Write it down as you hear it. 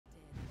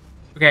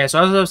Okay,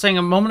 so as I was saying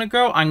a moment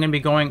ago, I'm going to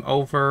be going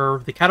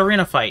over the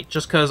Catarina fight,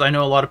 just because I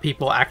know a lot of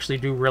people actually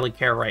do really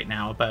care right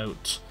now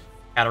about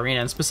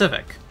Catarina in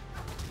specific.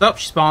 So,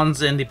 she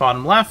spawns in the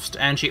bottom left,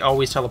 and she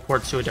always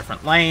teleports to a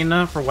different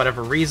lane, for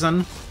whatever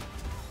reason.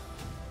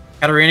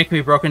 Catarina can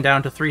be broken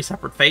down to 3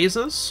 separate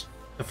phases.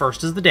 The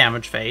first is the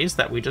damage phase,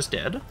 that we just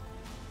did.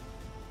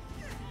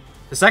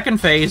 The second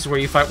phase, where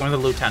you fight one of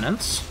the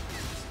lieutenants.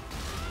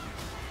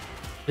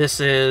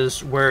 This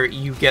is where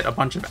you get a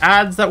bunch of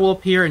ads that will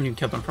appear, and you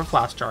kill them for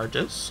flash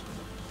charges.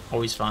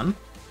 Always fun.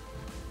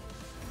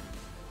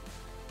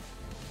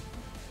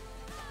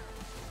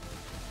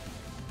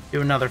 Do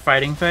another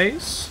fighting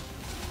phase.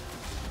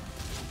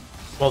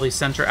 While the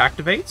center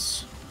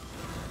activates.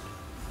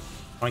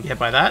 Don't get hit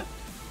by that.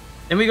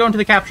 Then we go into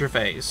the capture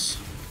phase.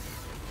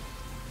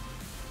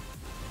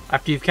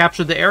 After you've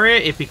captured the area,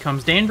 it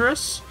becomes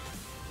dangerous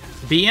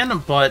to be in,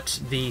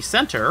 but the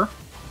center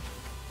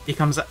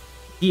becomes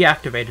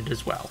deactivated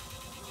as well.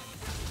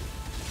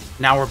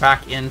 Now we're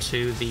back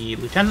into the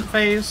lieutenant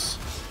phase.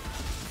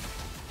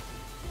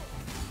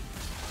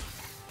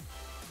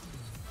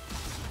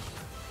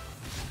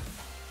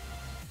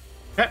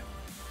 Okay.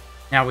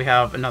 Now we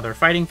have another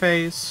fighting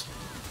phase.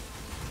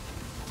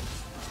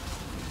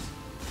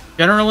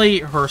 Generally,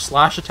 her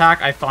slash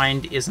attack, I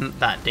find, isn't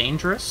that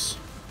dangerous.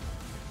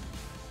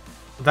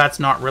 That's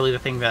not really the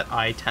thing that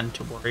I tend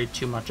to worry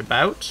too much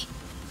about.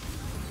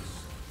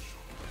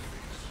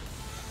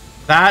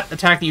 That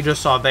attack that you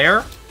just saw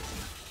there,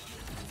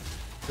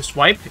 the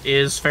swipe,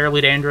 is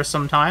fairly dangerous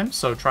sometimes,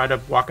 so try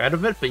to walk out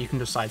of it, but you can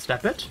just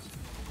sidestep it.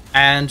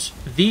 And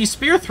the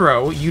spear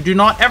throw, you do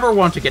not ever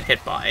want to get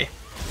hit by.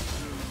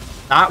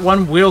 That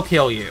one will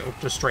kill you,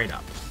 just straight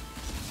up.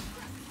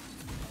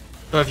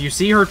 So if you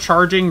see her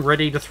charging,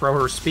 ready to throw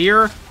her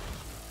spear,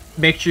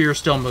 make sure you're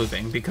still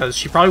moving, because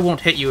she probably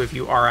won't hit you if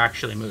you are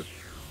actually moving.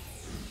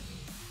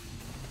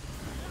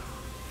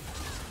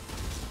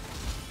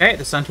 Okay,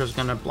 the center is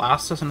going to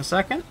blast us in a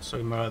second, so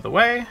we move out of the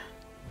way.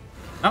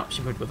 Oh,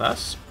 she moved with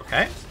us.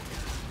 Okay.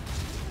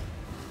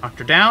 Knocked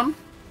her down.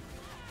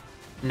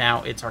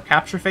 Now it's our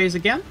capture phase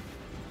again.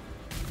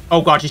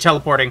 Oh god, she's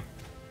teleporting.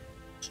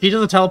 She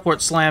does a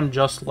teleport slam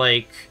just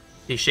like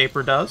the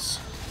Shaper does.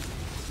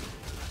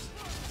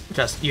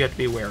 Just you have to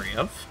be wary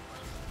of.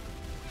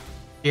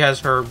 She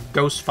has her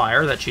Ghost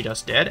Fire that she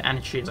just did,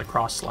 and she has a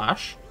Cross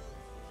Slash.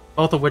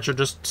 Both of which are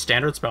just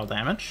standard spell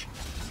damage.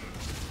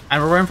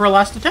 And we're going for a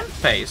last attempt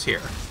phase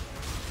here.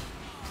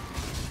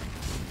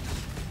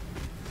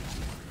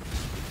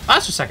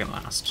 Last or second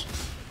last?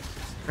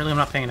 Really, I'm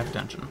not paying enough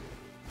attention.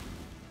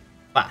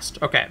 Last.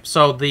 Okay,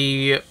 so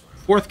the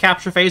fourth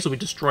capture phase will be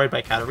destroyed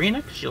by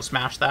Catarina, because she'll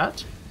smash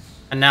that.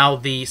 And now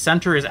the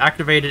center is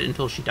activated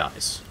until she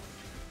dies.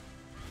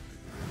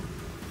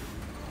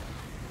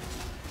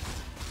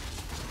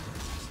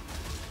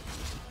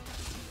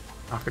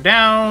 Knock her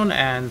down,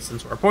 and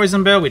since we're a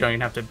poison bill, we don't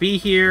even have to be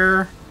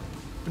here.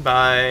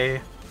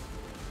 Goodbye.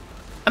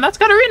 And that's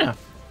Catarina.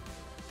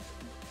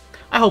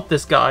 I hope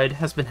this guide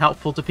has been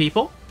helpful to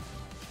people.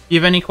 If you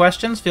have any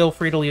questions, feel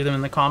free to leave them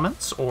in the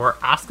comments or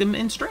ask them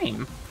in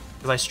stream.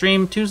 Because I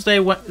stream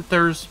Tuesday,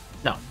 Thursday,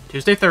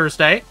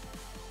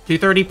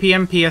 2:30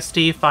 p.m. PST,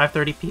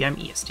 5:30 p.m.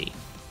 EST.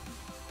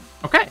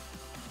 Okay,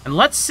 and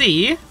let's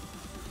see.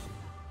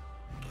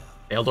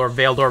 Veiled Orb,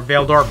 Veiled Orb,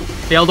 Veiled Orb,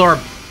 Veiled Orb.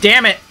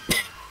 Damn it!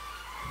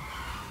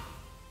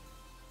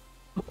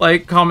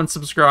 Like, comment,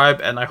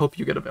 subscribe, and I hope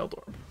you get a Veiled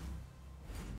Orb.